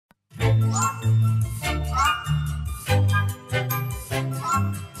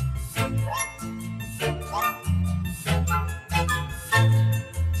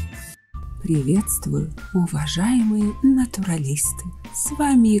Приветствую, уважаемые натуралисты! С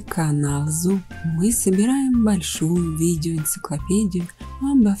вами канал ЗУ. Мы собираем большую видеоэнциклопедию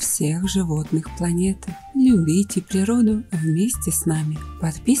обо всех животных планеты. Любите природу вместе с нами.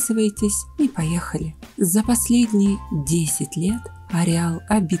 Подписывайтесь и поехали! За последние 10 лет ареал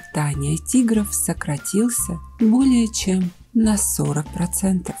обитания тигров сократился более чем на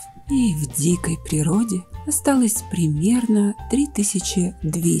 40%. И в дикой природе осталось примерно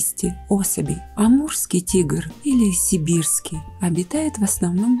 3200 особей. Амурский тигр или сибирский обитает в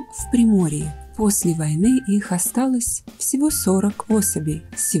основном в Приморье. После войны их осталось всего 40 особей.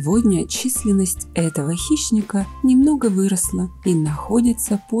 Сегодня численность этого хищника немного выросла и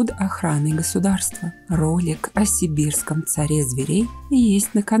находится под охраной государства. Ролик о сибирском царе зверей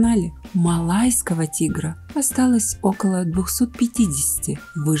есть на канале. Малайского тигра осталось около 250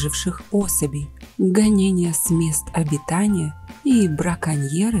 выживших особей. Гонения с мест обитания и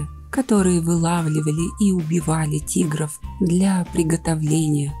браконьеры, которые вылавливали и убивали тигров для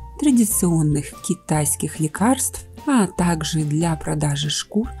приготовления традиционных китайских лекарств, а также для продажи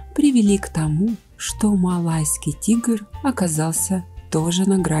шкур, привели к тому, что малайский тигр оказался тоже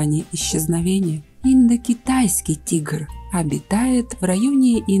на грани исчезновения. Индокитайский тигр обитает в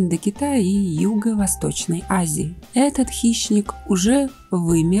районе Индокитая и Юго-Восточной Азии. Этот хищник уже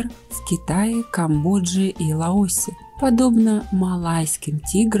вымер в Китае, Камбодже и Лаосе. Подобно малайским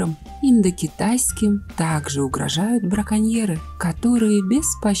тиграм, индокитайским также угрожают браконьеры, которые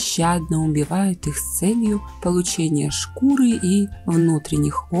беспощадно убивают их с целью получения шкуры и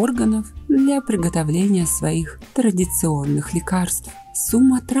внутренних органов для приготовления своих традиционных лекарств.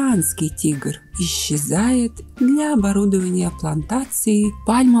 Суматранский тигр исчезает для оборудования плантации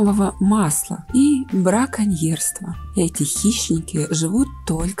пальмового масла и браконьерства. Эти хищники живут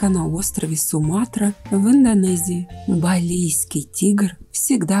только на острове Суматра в Индонезии. Балийский тигр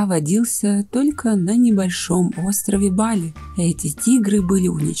всегда водился только на небольшом острове Бали. Эти тигры были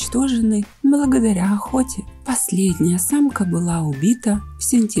уничтожены благодаря охоте. Последняя самка была убита в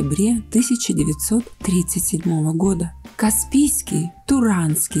сентябре 1937 года. Каспийский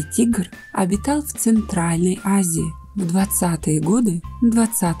туранский тигр обитал в Центральной Азии. В 20-е годы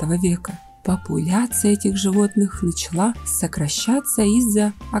 20 века популяция этих животных начала сокращаться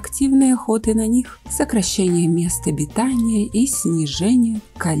из-за активной охоты на них, сокращения мест обитания и снижения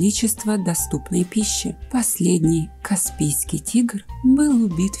количества доступной пищи. Последний каспийский тигр был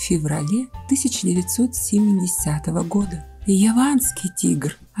убит в феврале 1970 года. Яванский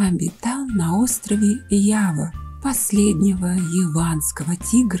тигр обитал на острове Ява. Последнего яванского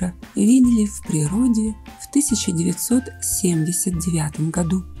тигра видели в природе в 1979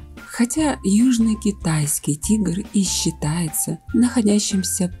 году. Хотя южно-китайский тигр и считается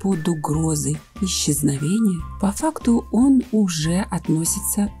находящимся под угрозой исчезновения, по факту он уже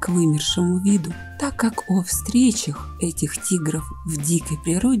относится к вымершему виду, так как о встречах этих тигров в дикой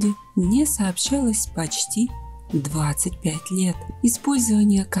природе не сообщалось почти 25 лет.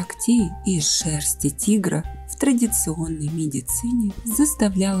 Использование когтей и шерсти тигра в традиционной медицине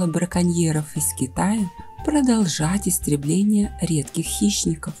заставляло браконьеров из Китая продолжать истребление редких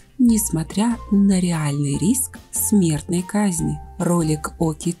хищников, несмотря на реальный риск смертной казни. Ролик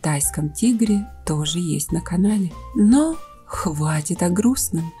о китайском тигре тоже есть на канале. Но хватит о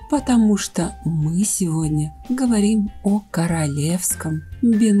грустном, потому что мы сегодня говорим о Королевском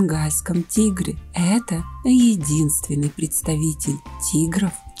Бенгальском тигре. Это единственный представитель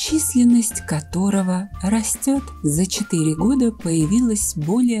тигров, численность которого растет. За 4 года появилось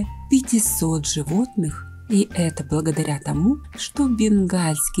более 500 животных, и это благодаря тому, что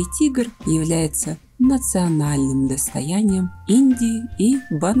бенгальский тигр является национальным достоянием Индии и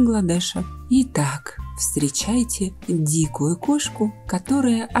Бангладеша. Итак, встречайте дикую кошку,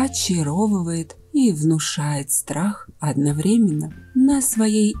 которая очаровывает и внушает страх одновременно. На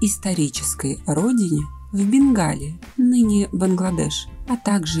своей исторической родине в Бенгалии, ныне Бангладеш, а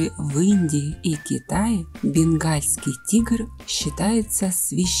также в Индии и Китае бенгальский тигр считается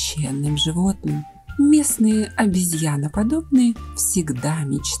священным животным. Местные обезьяноподобные всегда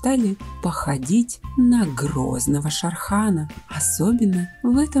мечтали походить на грозного шархана. Особенно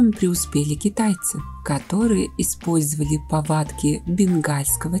в этом преуспели китайцы, которые использовали повадки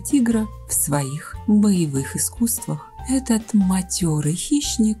бенгальского тигра в своих боевых искусствах. Этот матерый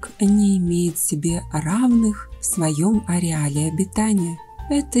хищник не имеет себе равных в своем ареале обитания.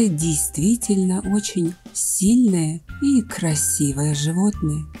 Это действительно очень сильное и красивое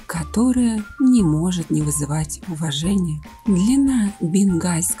животное, которое не может не вызывать уважения. Длина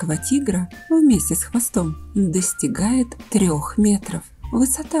бенгальского тигра вместе с хвостом достигает 3 метров.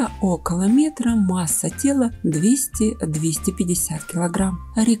 Высота около метра, масса тела 200-250 кг.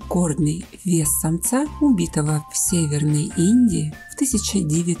 Рекордный вес самца, убитого в Северной Индии в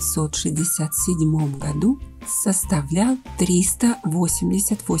 1967 году, составлял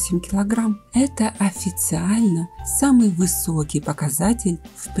 388 кг. Это официально самый высокий показатель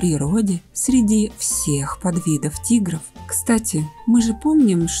в природе среди всех подвидов тигров. Кстати, мы же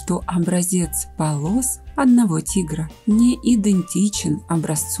помним, что образец полос одного тигра не идентичен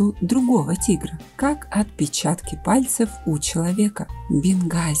образцу другого тигра, как отпечатки пальцев у человека.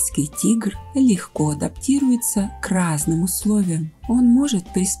 Бенгальский тигр легко адаптируется к разным условиям. Он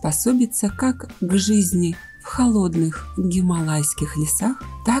может приспособиться как к жизни в холодных гималайских лесах,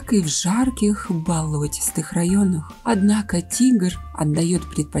 так и в жарких болотистых районах. Однако тигр отдает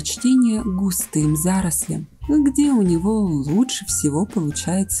предпочтение густым зарослям, где у него лучше всего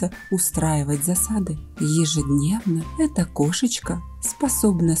получается устраивать засады. Ежедневно эта кошечка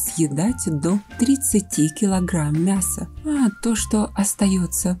способна съедать до 30 кг мяса, а то, что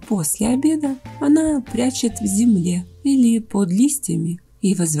остается после обеда, она прячет в земле или под листьями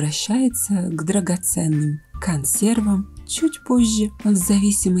и возвращается к драгоценным консервам чуть позже. В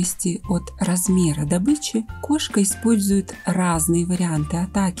зависимости от размера добычи кошка использует разные варианты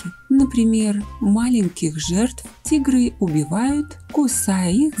атаки. Например, маленьких жертв тигры убивают,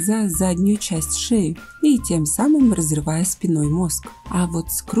 кусая их за заднюю часть шеи и тем самым разрывая спиной мозг. А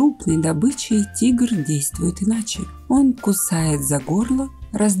вот с крупной добычей тигр действует иначе. Он кусает за горло,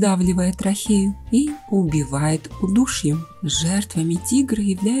 раздавливая трахею, и убивает удушьем. Жертвами тигра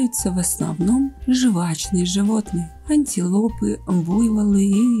являются в основном жвачные животные – антилопы, буйволы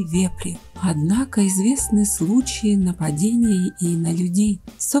и вепри. Однако известны случаи нападений и на людей.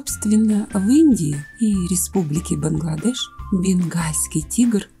 Собственно, в Индии и Республике Бангладеш бенгальский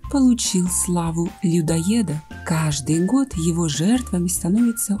тигр получил славу людоеда. Каждый год его жертвами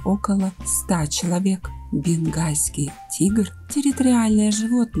становится около 100 человек. Бенгальский тигр – территориальное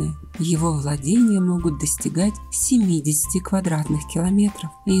животное. Его владения могут достигать 70 квадратных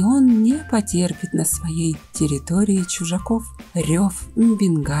километров, и он не потерпит на своей территории чужаков. Рев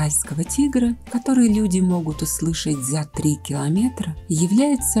бенгальского тигра, который люди могут услышать за 3 километра,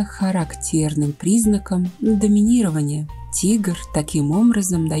 является характерным признаком доминирования. Тигр таким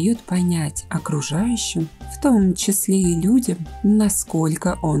образом дает понять окружающим, в том числе и людям,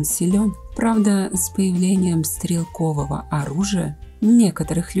 насколько он силен. Правда, с появлением стрелкового оружия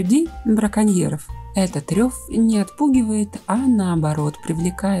некоторых людей, браконьеров, этот рев не отпугивает, а наоборот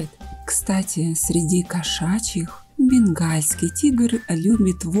привлекает. Кстати, среди кошачьих бенгальский тигр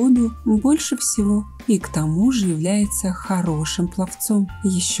любит воду больше всего и к тому же является хорошим пловцом.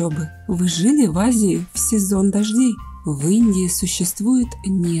 Еще бы, вы жили в Азии в сезон дождей. В Индии существует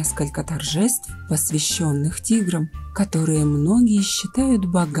несколько торжеств, посвященных тиграм, которые многие считают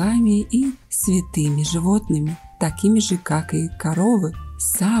богами и святыми животными, такими же, как и коровы.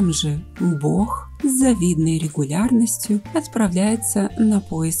 Сам же бог с завидной регулярностью отправляется на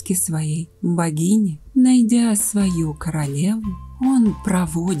поиски своей богини. Найдя свою королеву, он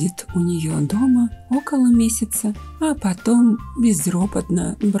проводит у нее дома около месяца, а потом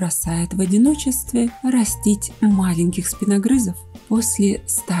безропотно бросает в одиночестве растить маленьких спиногрызов. После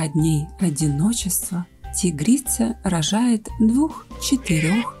 100 дней одиночества тигрица рожает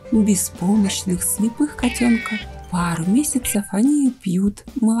 2-4 беспомощных слепых котенка. Пару месяцев они пьют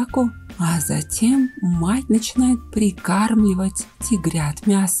молоко, а затем мать начинает прикармливать тигрят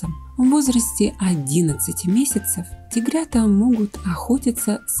мясом. В возрасте 11 месяцев тигрята могут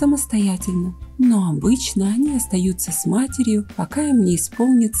охотиться самостоятельно, но обычно они остаются с матерью, пока им не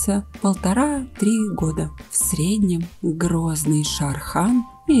исполнится 1,5-3 года. В среднем грозный Шархан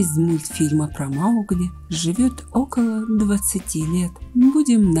из мультфильма про Маугли живет около 20 лет.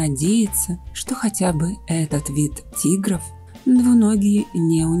 Будем надеяться, что хотя бы этот вид тигров двуногие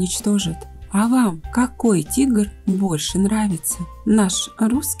не уничтожат. А вам какой тигр больше нравится? Наш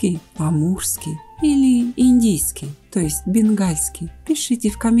русский, амурский или индийский, то есть бенгальский? Пишите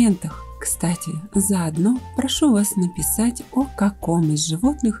в комментах. Кстати, заодно прошу вас написать, о каком из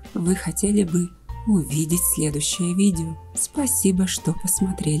животных вы хотели бы увидеть следующее видео. Спасибо, что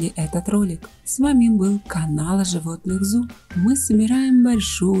посмотрели этот ролик. С вами был канал Животных ЗУ. Мы собираем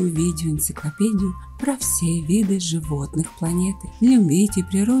большую видеоэнциклопедию про все виды животных планеты. Любите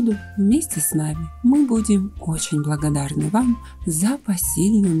природу вместе с нами. Мы будем очень благодарны вам за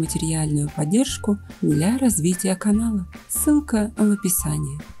посильную материальную поддержку для развития канала. Ссылка в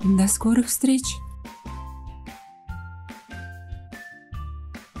описании. До скорых встреч!